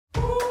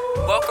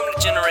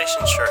Generation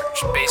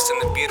Church, based in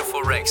the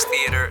beautiful Rex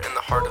Theater in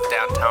the heart of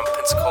downtown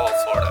Pensacola,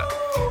 Florida.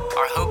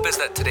 Our hope is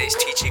that today's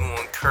teaching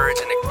will encourage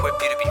and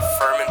equip you to be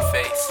firm in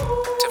faith,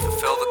 to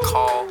fulfill the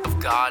call of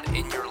God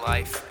in your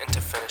life, and to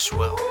finish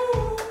well.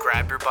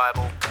 Grab your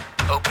Bible,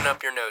 open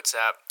up your notes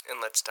app, and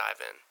let's dive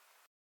in.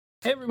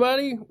 Hey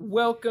everybody,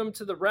 welcome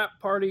to the Wrap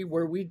Party,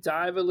 where we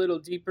dive a little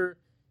deeper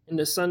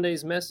into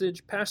Sunday's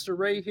message. Pastor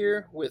Ray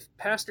here with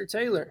Pastor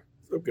Taylor.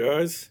 What's up,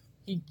 guys?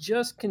 He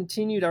just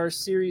continued our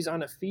series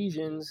on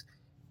Ephesians,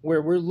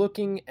 where we're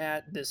looking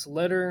at this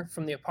letter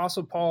from the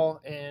Apostle Paul,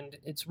 and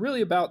it's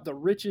really about the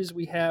riches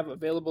we have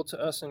available to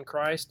us in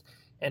Christ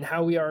and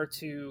how we are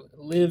to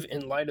live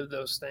in light of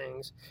those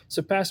things.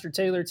 So Pastor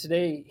Taylor,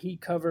 today, he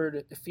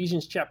covered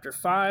Ephesians chapter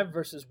 5,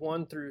 verses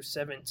 1 through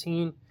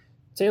 17.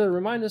 Taylor,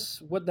 remind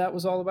us what that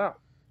was all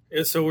about.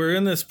 Yeah, so we're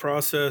in this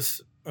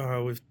process.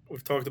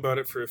 We've talked about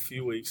it for a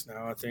few weeks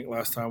now. I think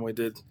last time we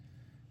did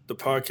the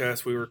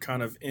podcast, we were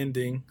kind of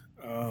ending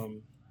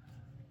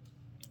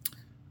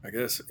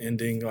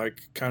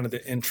like kind of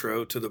the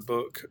intro to the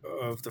book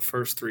of the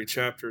first three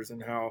chapters,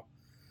 and how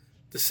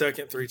the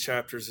second three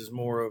chapters is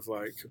more of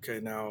like, okay,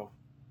 now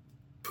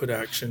put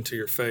action to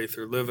your faith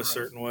or live a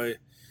certain way.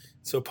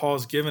 So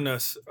Paul's given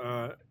us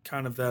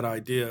kind of that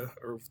idea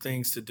or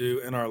things to do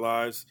in our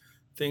lives,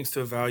 things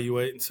to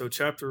evaluate. And so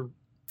chapter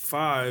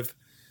 5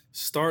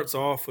 starts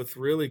off with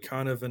really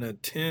kind of an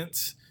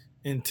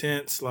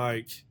intense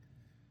like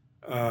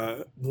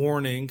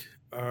warning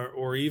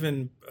or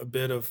even a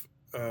bit of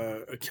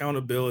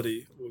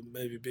accountability would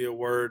maybe be a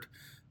word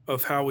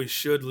of how we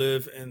should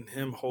live, and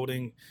him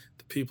holding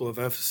the people of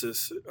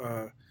Ephesus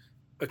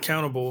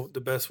accountable the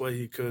best way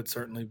he could,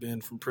 certainly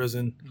being from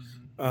prison.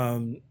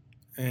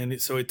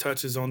 And so he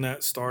touches on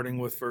that, starting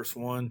with verse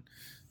 1,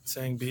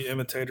 saying, be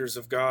imitators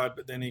of God.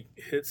 But then he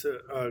hits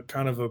a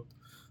kind of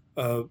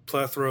a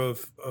plethora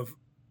of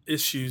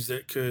issues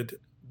that could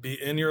be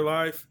in your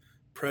life,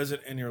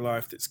 present in your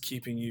life, that's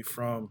keeping you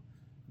from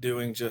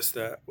doing just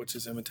that, which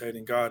is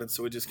imitating God. And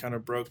so we just kind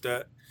of broke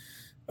that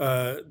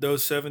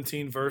those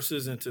 17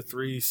 verses into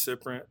three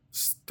separate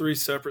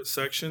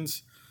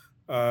sections,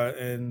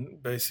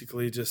 and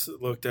basically just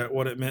looked at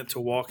what it meant to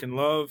walk in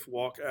love,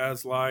 walk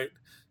as light,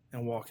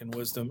 and walk in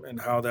wisdom, and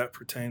how that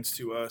pertains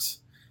to us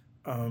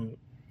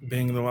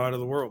being the light of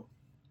the world.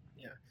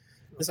 Yeah,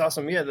 it's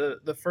awesome. Yeah,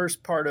 the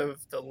first part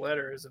of the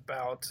letter is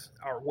about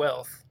our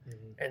wealth,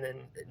 and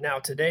then now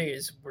today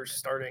is we're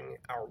starting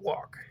our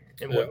walk.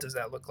 And what does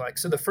that look like?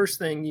 So the first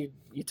thing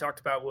you talked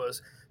about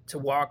was to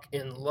walk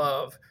in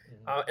love.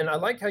 And I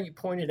like how you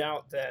pointed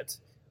out that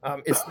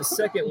it's the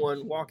second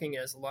one, walking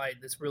as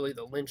light, that's really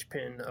the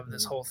linchpin of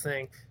this whole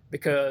thing,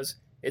 because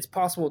it's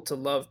possible to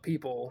love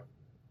people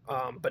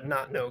but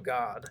not know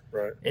God.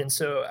 Right. And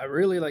so I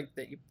really like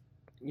that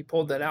you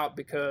pulled that out,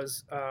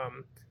 because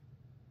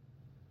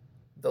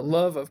the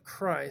love of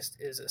Christ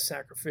is a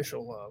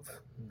sacrificial love.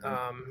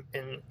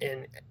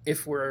 And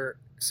if we're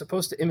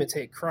supposed to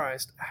imitate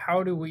Christ,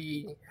 how do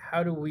we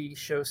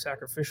show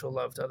sacrificial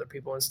love to other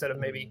people instead of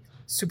maybe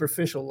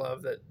superficial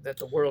love that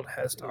the world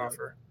has to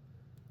offer?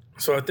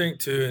 So I think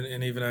too,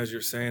 and even as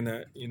you're saying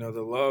that,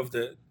 the love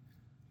that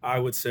I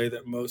would say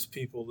that most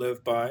people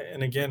live by,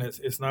 and again,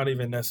 it's not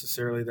even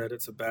necessarily that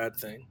it's a bad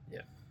thing.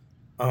 Yeah.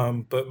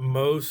 But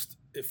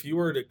if you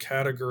were to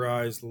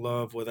categorize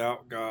love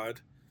without God,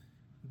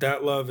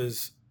 that love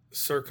is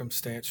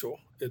circumstantial.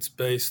 It's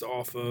based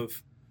off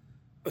of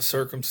a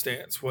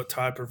circumstance, what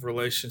type of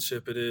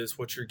relationship it is,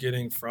 what you're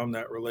getting from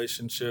that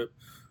relationship.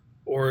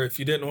 Or if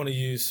you didn't want to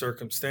use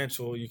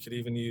circumstantial, you could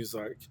even use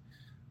like,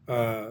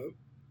 a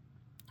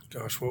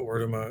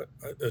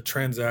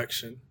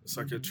transaction. It's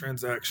like a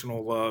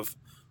transactional love,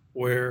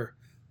 where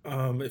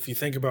if you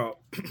think about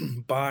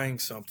buying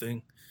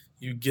something,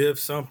 you give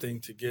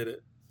something to get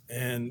it.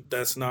 And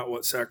that's not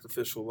what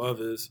sacrificial love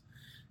is.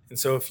 And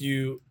so if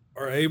you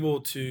are able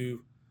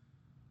to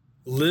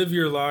live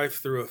your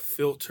life through a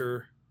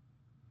filter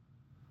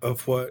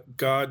of what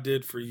God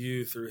did for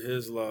you through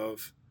his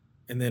love,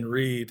 and then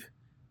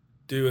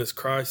do as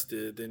Christ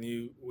did,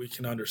 then we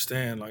can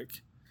understand,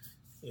 like,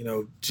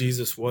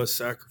 Jesus was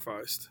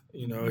sacrificed,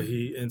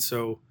 and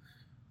so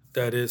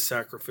that is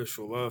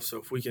sacrificial love. So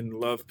if we can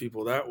love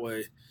people that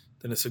way,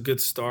 then it's a good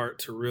start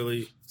to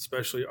really,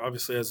 especially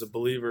obviously as a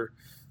believer,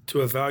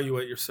 to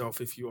evaluate yourself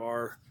if you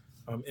are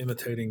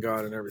imitating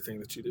God in everything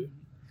that you do.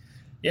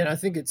 Yeah, and I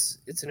think it's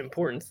an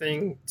important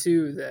thing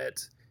too that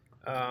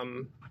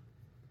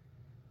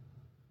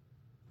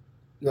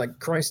like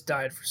Christ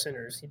died for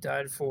sinners. He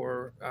died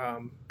for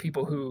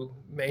people who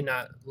may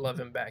not love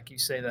him back. You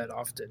say that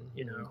often,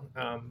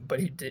 but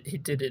he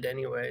did it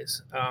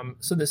anyways.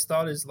 So this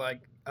thought is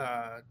like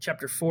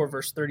chapter 4,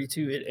 verse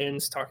 32. It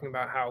ends talking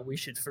about how we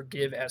should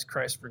forgive as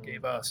Christ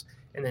forgave us.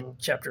 And then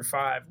chapter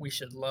 5, we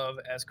should love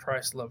as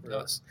Christ loved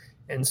us.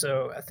 And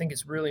so I think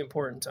it's really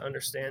important to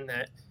understand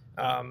that,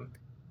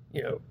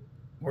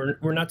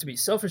 we're not to be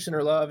selfish in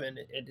our love, and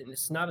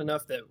it's not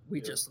enough that we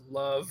just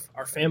love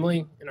our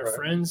family and our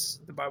friends.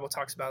 The Bible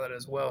talks about that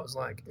as well. It's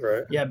like,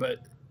 but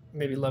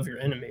maybe love your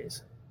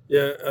enemies.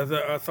 Yeah,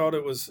 I thought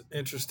it was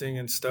interesting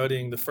in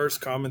studying the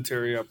first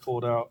commentary I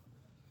pulled out.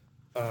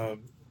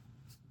 Um,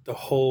 the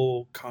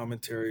whole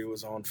commentary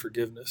was on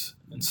forgiveness.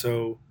 And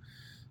so,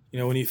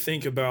 when you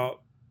think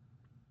about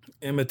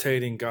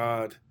imitating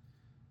God,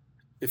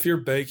 if you're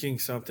baking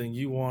something,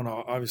 you want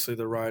obviously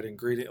the right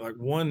ingredient. Like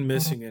one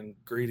missing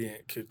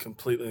ingredient could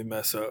completely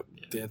mess up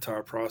the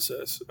entire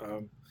process.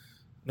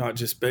 Not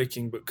just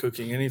baking, but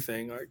cooking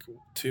anything. Like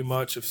too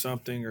much of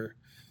something, or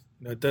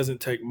it doesn't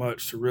take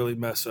much to really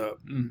mess up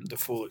the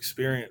full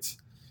experience.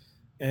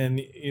 And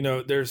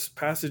there's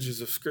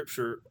passages of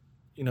scripture,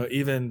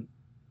 even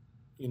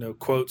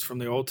quotes from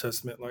the Old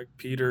Testament, like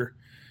Peter,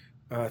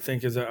 I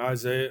think is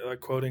Isaiah, like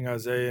quoting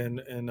Isaiah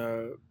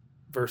in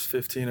verse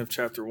 15 of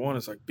chapter 1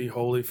 is like, "Be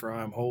holy, for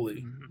I am holy."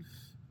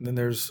 And then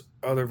there's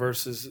other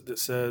verses that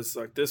says,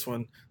 like this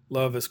one,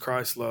 "Love as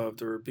Christ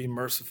loved," or "Be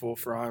merciful,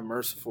 for I am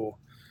merciful."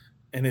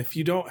 And if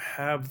you don't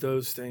have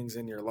those things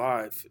in your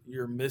life,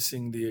 you're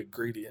missing the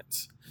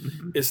ingredients.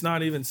 It's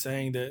not even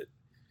saying that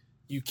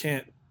you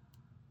can't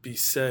be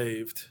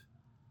saved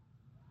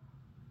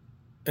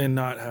and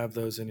not have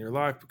those in your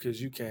life,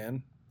 because you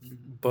can.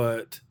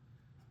 But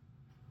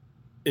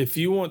if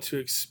you want to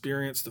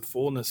experience the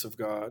fullness of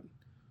God,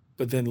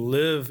 but then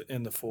live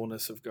in the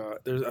fullness of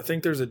God, I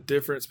think there's a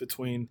difference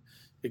between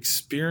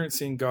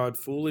experiencing God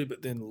fully,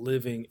 but then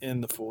living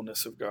in the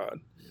fullness of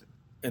God.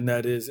 And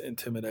that is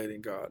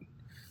intimidating God.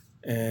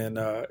 And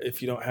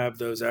if you don't have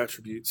those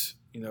attributes,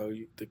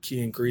 the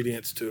key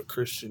ingredients to a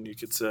Christian, you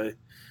could say,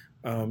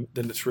 then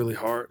it's really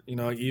hard.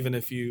 Like even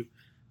if you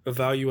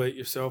evaluate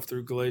yourself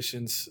through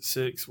Galatians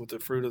 6 with the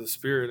fruit of the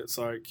Spirit, it's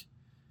like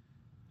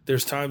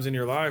there's times in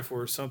your life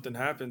where something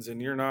happens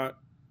and you're not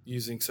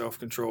using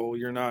self-control.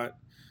 You're not,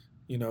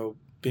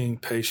 being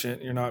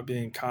patient. You're not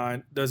being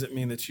kind. It doesn't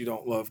mean that you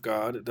don't love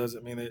God. It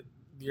doesn't mean that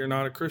you're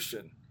not a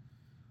Christian.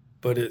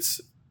 But it's,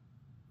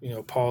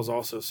 Paul's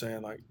also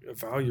saying, like,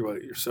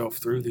 evaluate yourself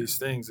through these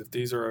things. If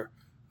these are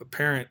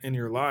apparent in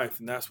your life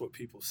and that's what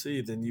people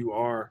see, then you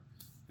are,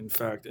 in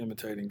fact,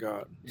 imitating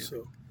God. Yeah.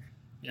 So,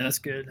 yeah, that's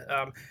good.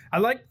 I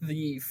like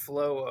the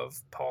flow of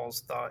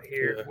Paul's thought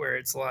here, where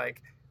it's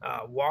like,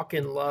 walk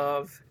in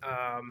love,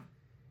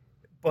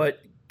 but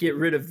get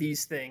rid of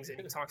these things. And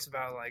he talks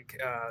about like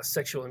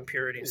sexual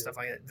impurity and stuff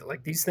like that.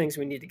 Like these things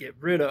we need to get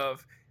rid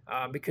of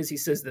because he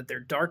says that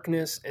they're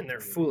darkness and they're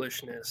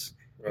foolishness,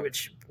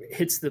 which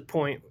hits the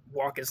point,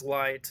 walk as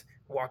light,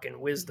 walk in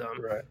wisdom.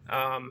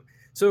 Right.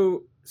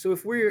 So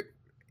if we're,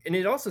 and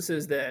it also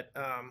says that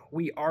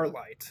we are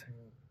light.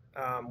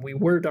 We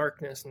were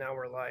darkness, now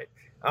we're light.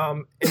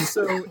 And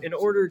so in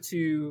order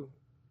to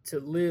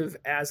live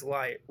as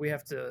light, we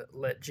have to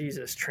let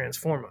Jesus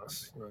transform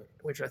us,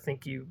 which I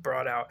think you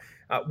brought out.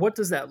 What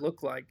does that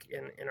look like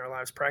in our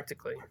lives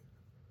practically?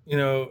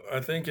 I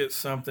think it's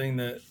something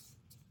that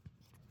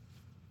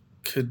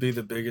could be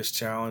the biggest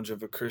challenge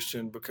of a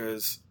Christian,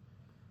 because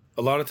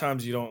a lot of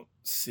times you don't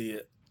see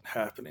it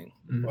happening.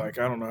 Like,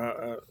 I don't know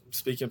how, I'm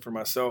speaking for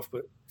myself,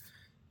 but,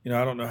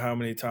 I don't know how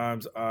many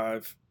times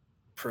I've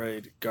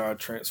prayed, God,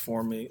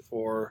 transform me,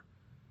 or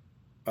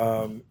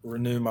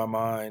renew my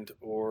mind,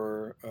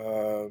 or,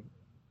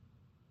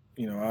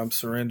 I'm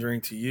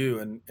surrendering to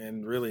you,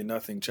 and really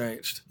nothing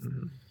changed.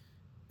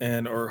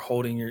 And, or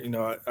holding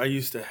your, I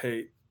used to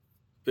hate,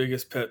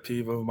 biggest pet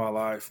peeve of my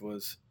life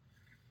was,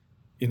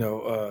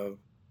 well,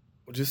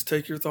 just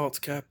take your thoughts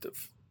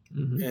captive.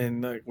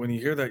 And like, when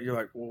you hear that, you're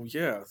like, well,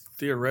 yeah,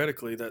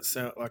 theoretically that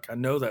sounds like, I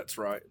know that's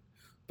right,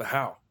 but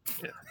how?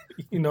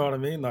 You know what I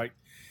mean? Like,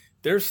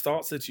 there's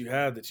thoughts that you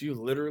have that you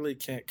literally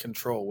can't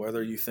control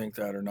whether you think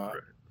that or not,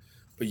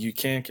 but you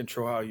can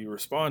control how you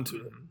respond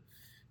to it.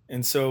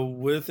 And so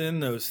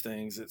within those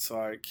things, it's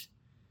like,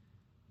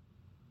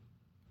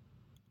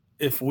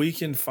 if we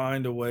can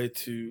find a way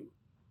to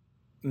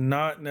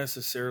not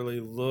necessarily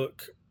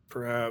look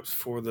perhaps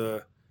for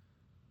the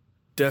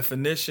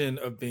definition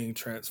of being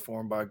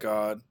transformed by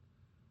God,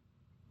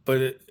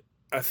 but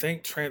I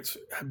think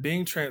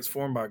being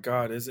transformed by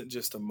God isn't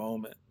just a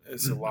moment.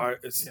 It's a life.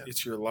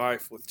 It's your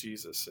life with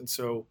Jesus. And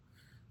so,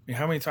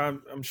 how many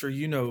times, I'm sure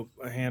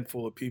a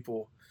handful of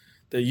people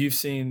that you've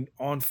seen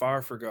on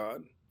fire for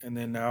God, and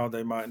then now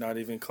they might not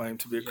even claim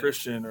to be a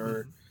Christian,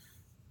 or,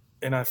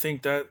 and I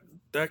think that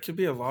could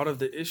be a lot of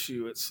the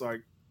issue. It's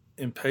like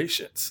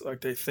impatience.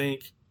 Like, they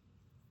think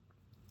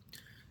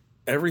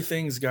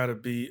everything's got to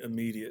be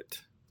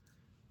immediate.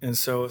 And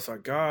so it's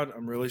like, God,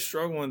 I'm really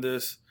struggling with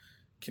this.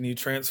 Can you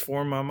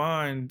transform my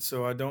mind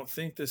so I don't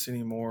think this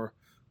anymore?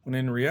 When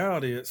in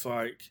reality, it's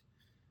like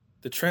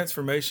the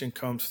transformation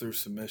comes through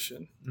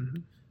submission.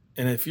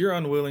 And if you're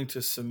unwilling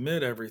to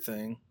submit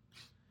everything,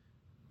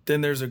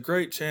 then there's a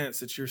great chance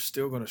that you're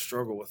still going to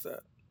struggle with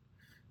that.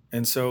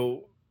 And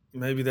so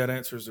maybe that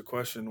answers the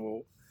question.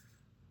 Well,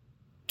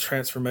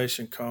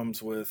 transformation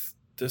comes with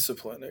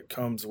discipline. It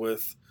comes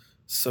with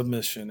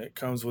submission. It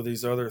comes with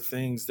these other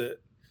things that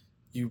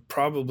you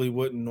probably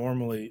wouldn't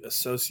normally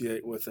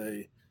associate with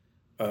a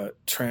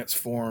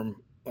transform.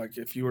 Like,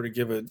 if you were to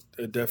give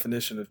a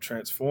definition of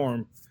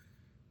transform,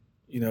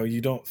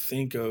 you don't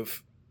think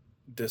of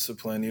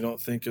discipline, you don't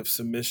think of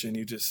submission,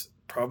 you just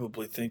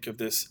probably think of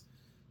this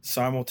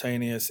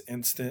simultaneous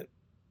instant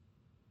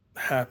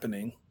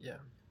happening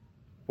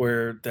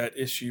where that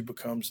issue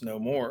becomes no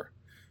more.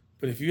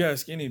 But if you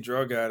ask any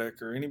drug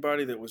addict or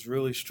anybody that was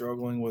really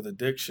struggling with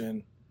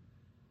addiction,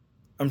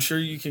 I'm sure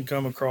you can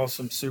come across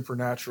some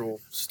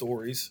supernatural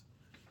stories,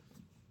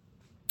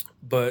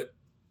 but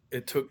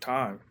it took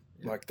time.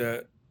 Like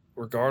that,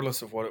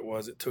 regardless of what it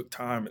was, it took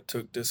time, it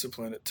took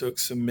discipline, it took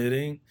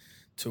submitting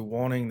to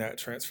wanting that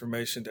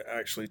transformation to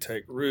actually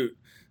take root,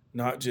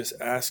 not just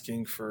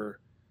asking for,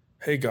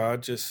 hey,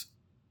 God, just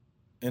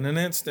in an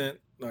instant.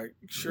 Like,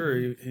 sure,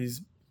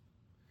 he's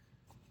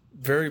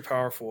very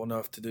powerful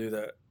enough to do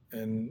that,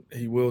 and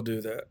he will do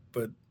that.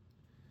 But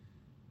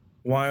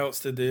why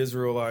else did the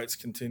Israelites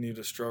continue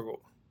to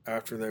struggle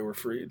after they were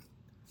freed?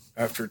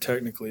 After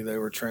technically they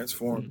were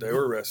transformed. They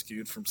were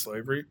rescued from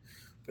slavery,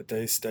 but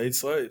they stayed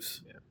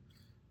slaves. Yeah.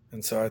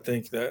 And so I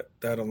think that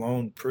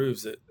alone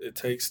proves that it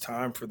takes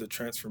time for the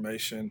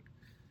transformation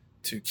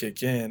to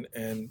kick in.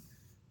 And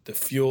the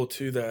fuel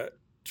to that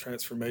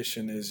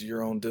transformation is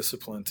your own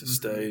discipline to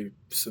stay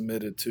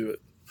submitted to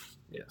it.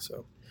 Yeah.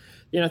 So,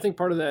 I think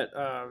part of that,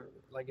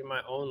 like in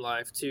my own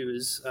life too,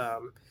 is,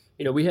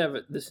 we have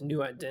this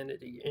new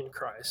identity in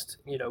Christ.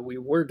 We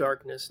were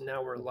darkness,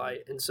 now we're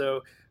light. And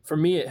so for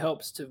me, it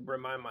helps to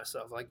remind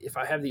myself, like if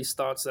I have these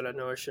thoughts that I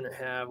know I shouldn't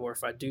have, or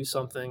if I do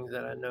something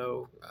that I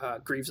know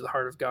grieves the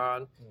heart of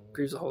God,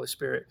 grieves the Holy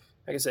Spirit,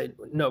 I can say,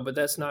 no, but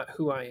that's not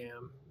who I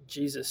am.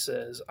 Jesus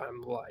says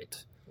I'm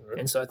light. Right.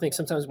 And so I think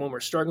sometimes when we're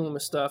struggling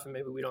with stuff and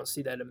maybe we don't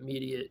see that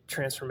immediate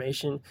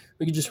transformation,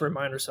 we can just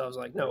remind ourselves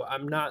like, no,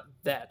 I'm not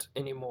that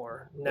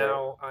anymore.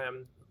 Now I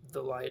am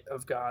the light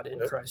of God in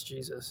Christ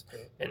Jesus.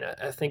 And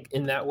I think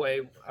in that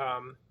way,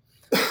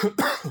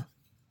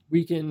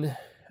 we can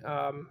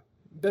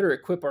better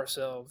equip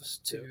ourselves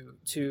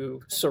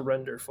to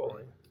surrender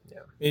fully. Yeah.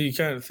 You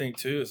kind of think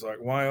too, is like,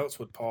 why else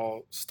would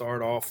Paul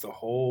start off the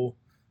whole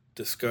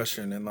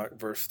discussion in like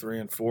verse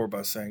 3 and 4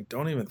 by saying,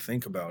 don't even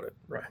think about it.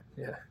 Right.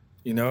 Yeah.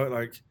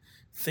 Like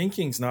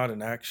thinking's not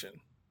an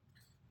action.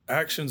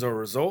 Actions are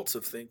results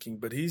of thinking,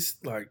 but he's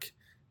like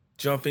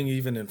jumping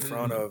even in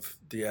front of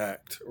the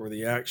act or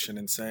the action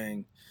and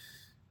saying,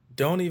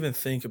 don't even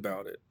think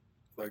about it.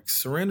 Like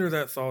surrender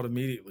that thought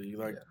immediately.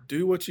 Like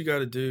do what you got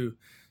to do.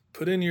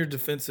 Put in your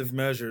defensive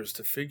measures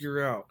to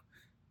figure out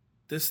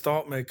this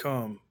thought may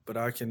come, but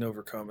I can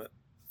overcome it.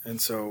 And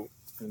so,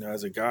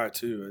 as a guy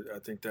too, I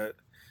think that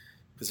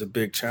is a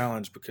big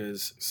challenge,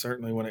 because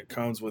certainly when it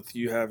comes with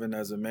you having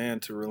as a man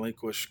to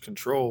relinquish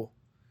control,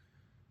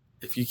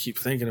 if you keep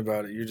thinking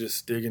about it, you're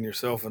just digging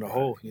yourself in a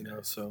hole,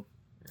 so.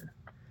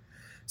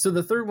 So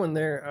the third one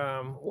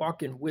there,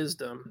 walk in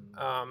wisdom.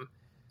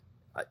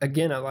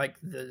 Again, I like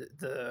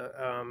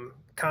the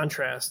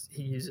contrast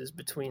he uses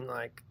between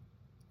like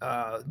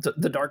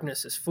the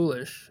darkness is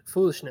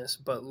foolishness,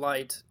 but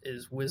light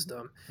is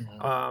wisdom.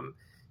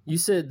 You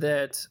said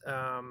that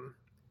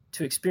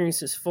to experience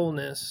his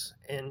fullness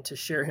and to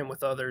share him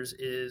with others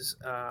is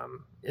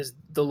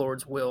the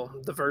Lord's will.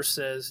 The verse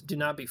says, do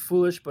not be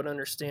foolish, but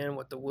understand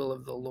what the will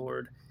of the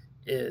Lord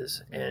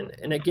is.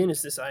 And again,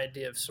 it's this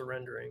idea of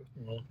surrendering.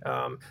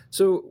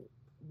 So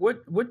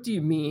what do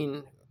you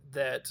mean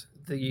that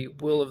the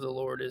will of the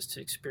Lord is to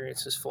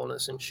experience his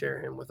fullness and share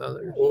him with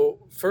others? Well,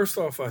 first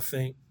off, I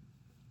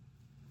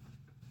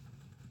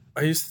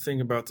used to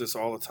think about this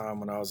all the time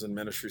when I was in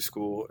ministry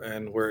school,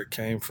 and where it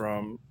came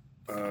from.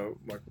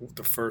 Like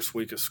the first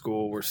week of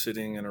school, we're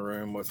sitting in a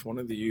room with one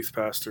of the youth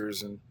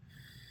pastors, and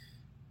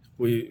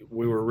we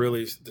were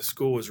really, the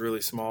school was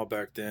really small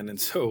back then, and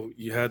so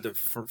you had the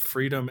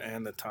freedom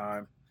and the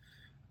time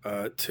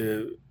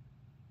to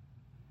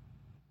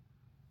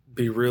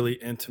be really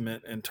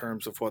intimate in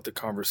terms of what the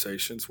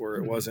conversations were.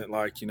 It wasn't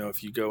like,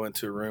 if you go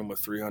into a room with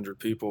 300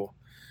 people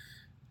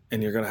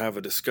and you're going to have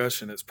a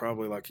discussion, it's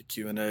probably like a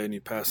Q&A and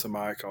you pass the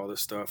mic, all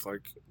this stuff.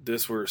 Like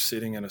this, we're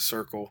sitting in a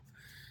circle.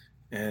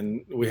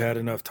 And we had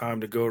enough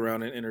time to go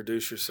around and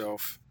introduce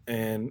yourself.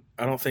 And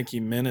I don't think he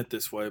meant it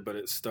this way, but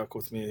it stuck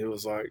with me. It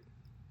was like,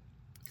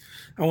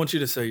 I want you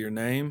to say your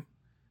name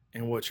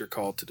and what you're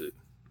called to do.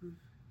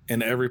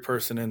 And every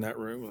person in that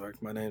room was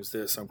like, my name's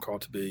this, I'm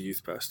called to be a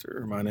youth pastor.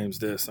 Or my name's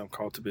this, I'm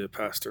called to be a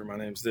pastor. My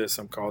name's this,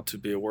 I'm called to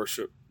be a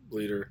worship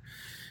leader.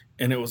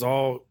 And it was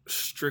all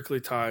strictly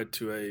tied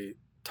to a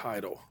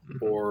title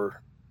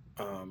or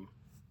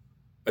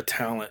a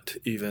talent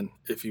even,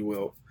 if you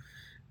will.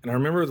 And I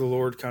remember the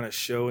Lord kind of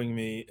showing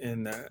me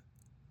in that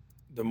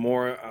the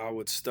more I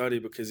would study,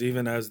 because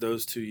even as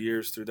those 2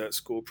 years through that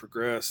school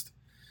progressed,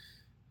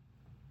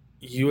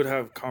 you would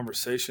have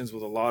conversations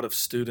with a lot of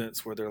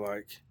students where they're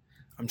like,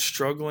 I'm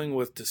struggling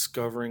with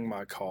discovering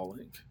my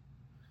calling,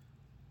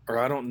 or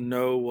I don't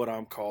know what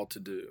I'm called to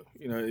do.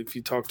 If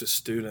you talk to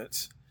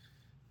students,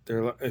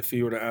 if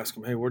you were to ask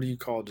them, hey, what are you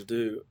called to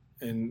do?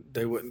 And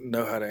they wouldn't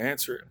know how to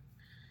answer it.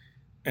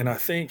 And I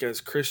think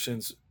as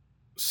Christians,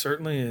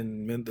 certainly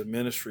in the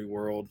ministry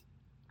world,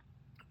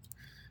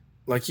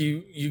 like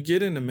you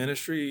get into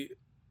ministry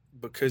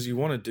because you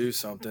want to do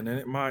something, and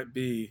it might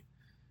be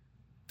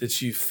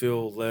that you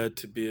feel led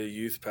to be a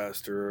youth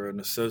pastor or an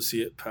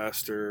associate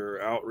pastor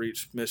or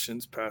outreach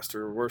missions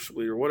pastor or worship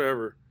leader,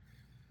 whatever.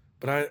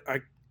 But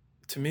I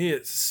to me,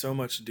 it's so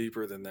much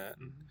deeper than that.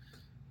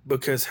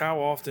 Because how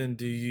often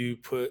do you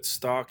put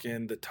stock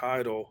in the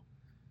title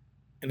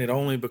and it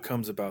only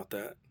becomes about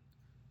that?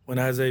 When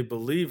as a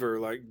believer,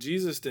 like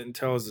Jesus didn't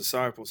tell his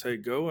disciples, hey,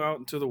 go out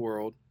into the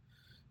world,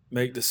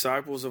 make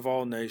disciples of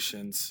all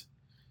nations.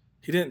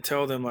 He didn't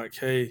tell them like,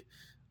 hey,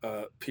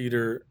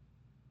 Peter,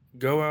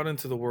 go out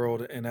into the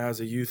world and as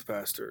a youth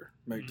pastor,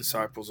 make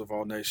disciples of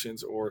all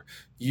nations. Or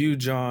you,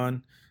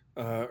 John,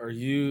 or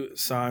you,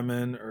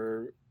 Simon,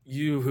 or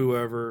you,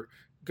 whoever,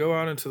 go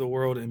out into the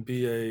world and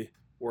be a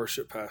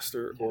worship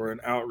pastor or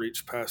an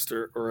outreach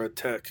pastor or a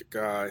tech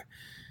guy.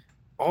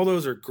 All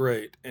those are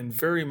great and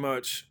very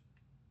much,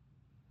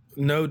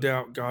 no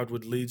doubt God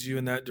would lead you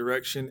in that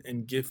direction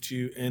and gift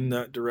you in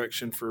that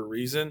direction for a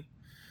reason.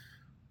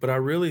 But I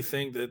really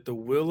think that the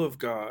will of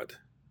God,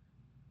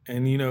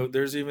 and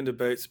there's even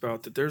debates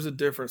about that there's a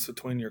difference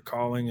between your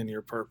calling and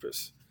your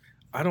purpose.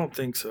 I don't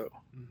think so.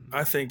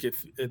 I think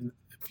if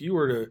you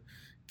were to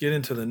get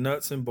into the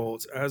nuts and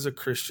bolts as a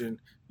Christian,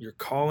 your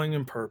calling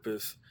and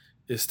purpose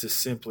is to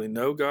simply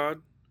know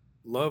God,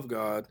 love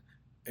God,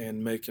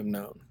 and make him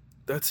known.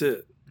 That's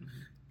it.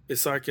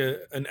 It's like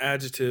an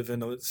adjective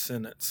in a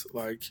sentence.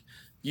 Like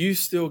you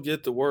still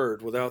get the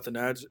word without an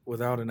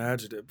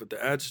adjective, but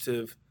the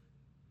adjective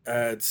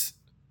adds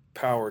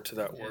power to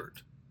that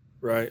word,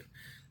 right?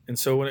 And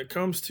so when it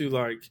comes to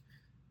like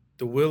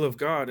the will of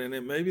God,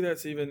 and maybe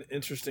that's even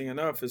interesting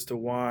enough as to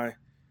why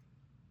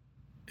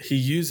he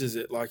uses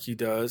it like he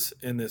does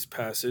in this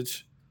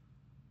passage,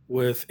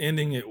 with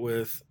ending it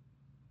with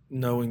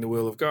knowing the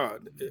will of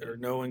God or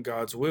knowing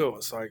God's will.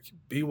 It's like,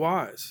 be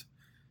wise.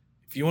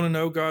 If you want to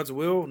know God's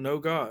will, know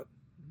God.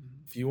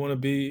 If you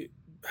want to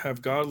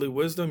have godly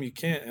wisdom, you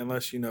can't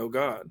unless you know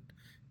God.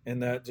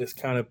 And that just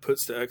kind of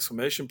puts the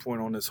exclamation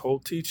point on this whole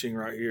teaching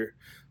right here,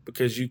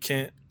 because you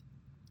can't,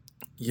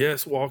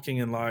 yes, walking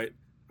in light,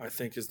 I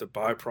think, is the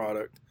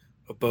byproduct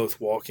of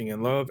both walking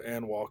in love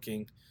and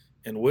walking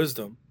in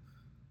wisdom.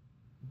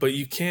 But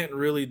you can't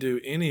really do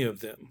any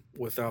of them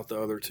without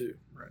the other two,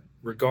 right?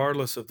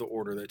 Regardless of the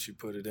order that you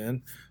put it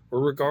in, or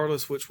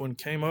regardless which one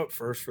came up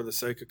first for the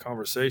sake of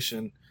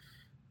conversation.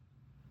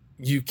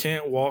 You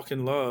can't walk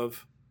in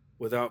love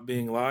without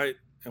being light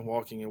and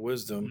walking in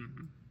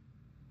wisdom,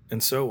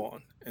 and so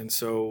on. And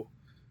so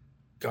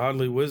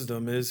godly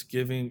wisdom is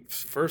giving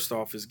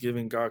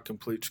God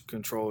complete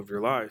control of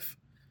your life.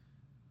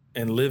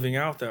 And living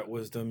out that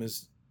wisdom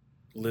is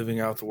living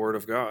out the word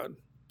of God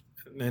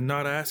and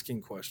not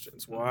asking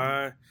questions.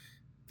 Why,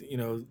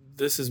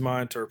 this is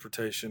my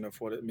interpretation of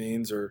what it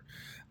means, or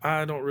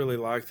I don't really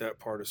like that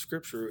part of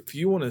scripture. If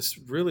you want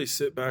to really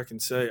sit back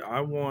and say,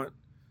 I want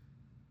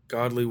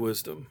godly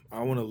wisdom,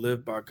 I want to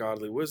live by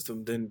godly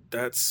wisdom, then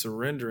that's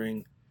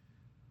surrendering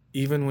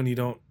even when you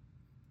don't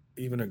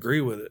even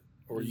agree with it,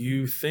 or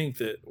you think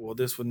that, well,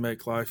 this would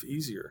make life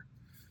easier.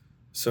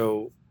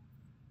 So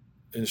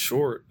in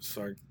short, it's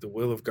like the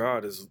will of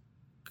God is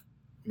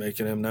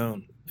making him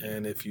known.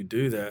 And if you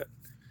do that,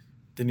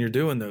 then you're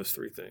doing those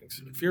three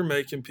things. If you're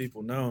making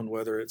people known,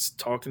 whether it's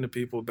talking to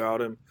people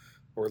about him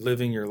or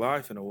living your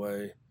life in a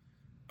way,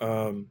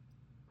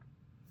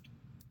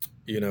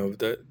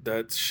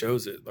 that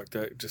shows it. Like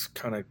that just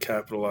kind of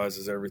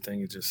capitalizes everything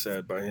you just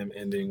said by him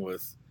ending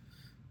with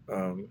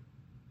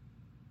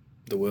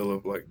the will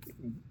of like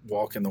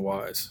walk in the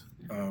wise.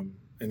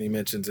 And he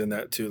mentions in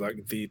that too,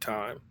 like the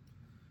time,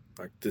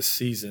 like this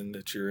season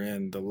that you're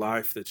in, the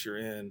life that you're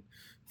in,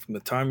 from the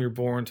time you're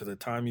born to the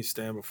time you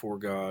stand before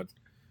God.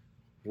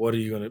 What are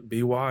you going to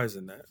be wise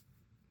in that?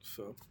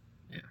 So,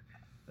 yeah,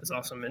 that's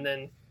awesome. And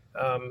then,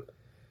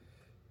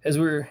 as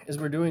we're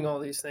doing all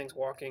these things,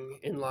 walking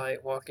in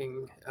light,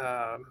 walking,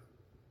 I'm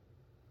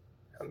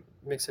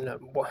mixing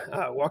up,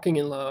 walking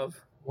in love,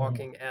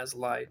 walking as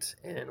light,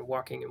 and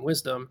walking in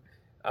wisdom,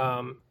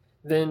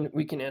 then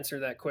we can answer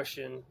that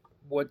question: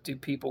 what do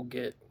people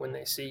get when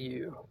they see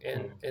you?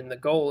 And the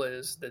goal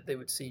is that they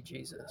would see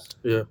Jesus.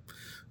 Yeah,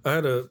 I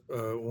had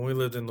when we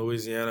lived in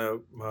Louisiana,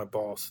 my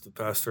boss, the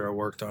pastor I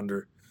worked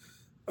under,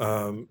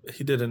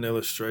 he did an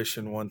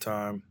illustration one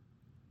time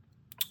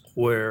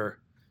where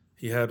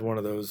he had one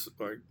of those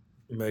like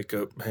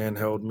makeup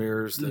handheld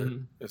mirrors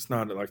that it's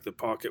not like the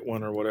pocket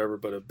one or whatever,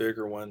 but a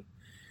bigger one.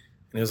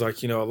 And he was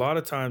like, a lot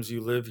of times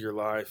you live your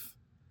life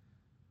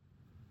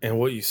and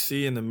what you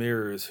see in the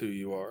mirror is who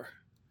you are,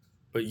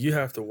 but you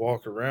have to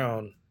walk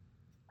around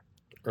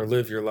or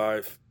live your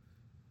life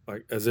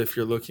like as if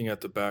you're looking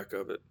at the back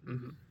of it.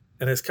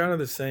 And it's kind of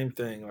the same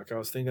thing. Like I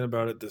was thinking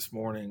about it this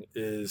morning,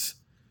 is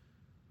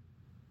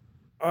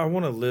I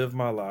want to live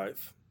my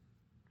life.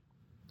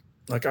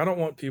 Like, I don't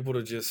want people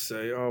to just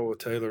say, oh, well,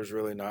 Taylor's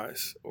really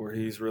nice or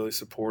he's really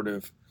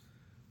supportive.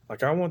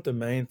 Like, I want the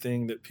main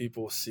thing that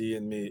people see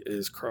in me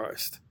is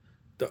Christ.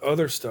 The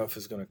other stuff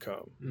is going to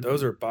come.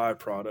 Those are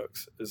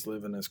byproducts, is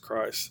living as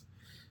Christ.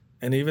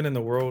 And even in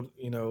the world,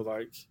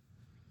 like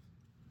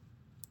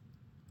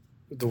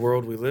the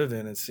world we live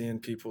in and seeing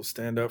people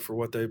stand up for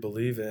what they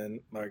believe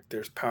in, like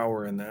there's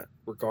power in that,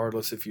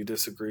 regardless if you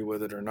disagree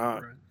with it or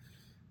not. Right.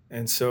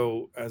 And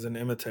so as an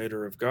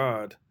imitator of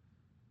God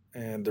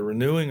and the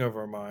renewing of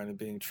our mind and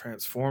being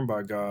transformed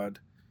by God,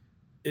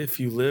 if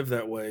you live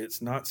that way,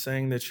 it's not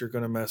saying that you're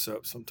going to mess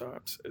up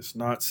sometimes. It's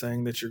not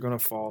saying that you're going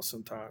to fall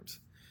sometimes.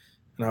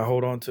 And I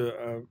hold on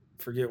to,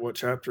 forget what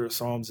chapter of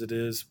Psalms it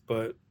is,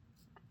 but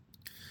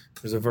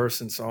there's a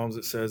verse in Psalms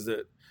that says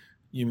that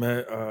you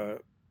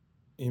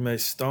may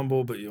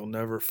stumble, but you'll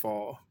never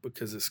fall,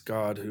 because it's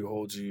God who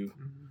holds you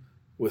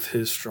with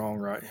his strong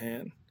right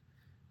hand.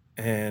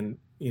 And,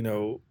 you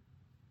know,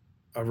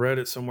 I read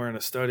it somewhere in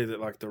a study that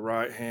like the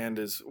right hand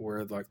is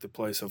where like the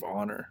place of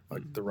honor,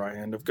 like the right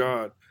hand of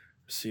God,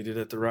 seated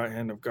at the right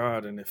hand of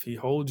God. And if he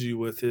holds you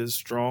with his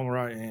strong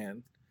right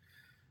hand,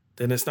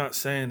 then it's not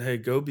saying, hey,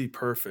 go be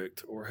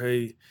perfect, or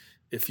hey,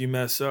 if you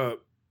mess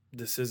up,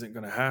 this isn't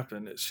going to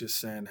happen. It's just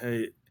saying,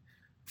 hey,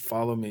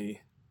 follow me,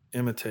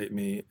 imitate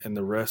me, and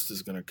the rest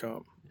is going to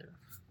come. Yeah.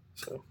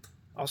 So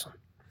awesome.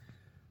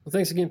 Well,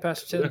 thanks again,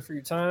 Pastor Taylor, for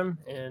your time,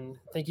 and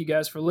thank you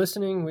guys for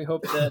listening. We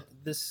hope that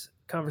this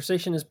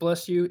conversation has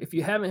blessed you. If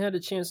you haven't had a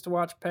chance to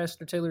watch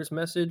Pastor Taylor's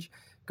message,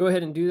 go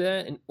ahead and do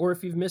that. Or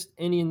if you've missed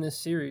any in this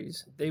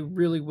series, they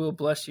really will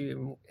bless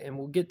you, and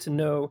we'll get to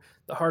know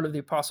the heart of the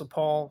Apostle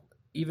Paul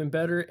even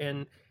better.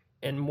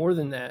 And more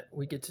than that,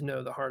 we get to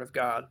know the heart of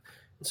God.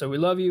 And so we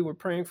love you. We're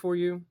praying for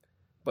you.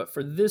 But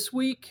for this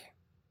week,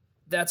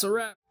 that's a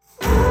wrap.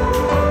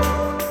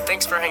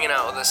 Thanks for hanging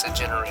out with us at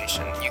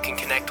Generation. You can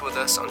connect with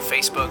us on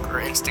Facebook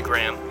or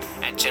Instagram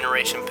at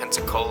Generation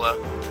Pensacola,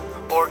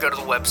 or go to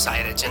the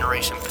website at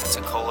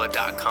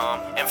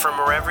generationpensacola.com, and from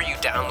wherever you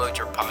download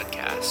your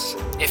podcasts.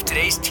 If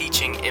today's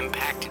teaching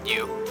impacted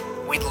you,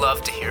 we'd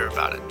love to hear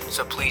about it,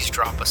 so please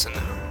drop us a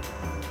note.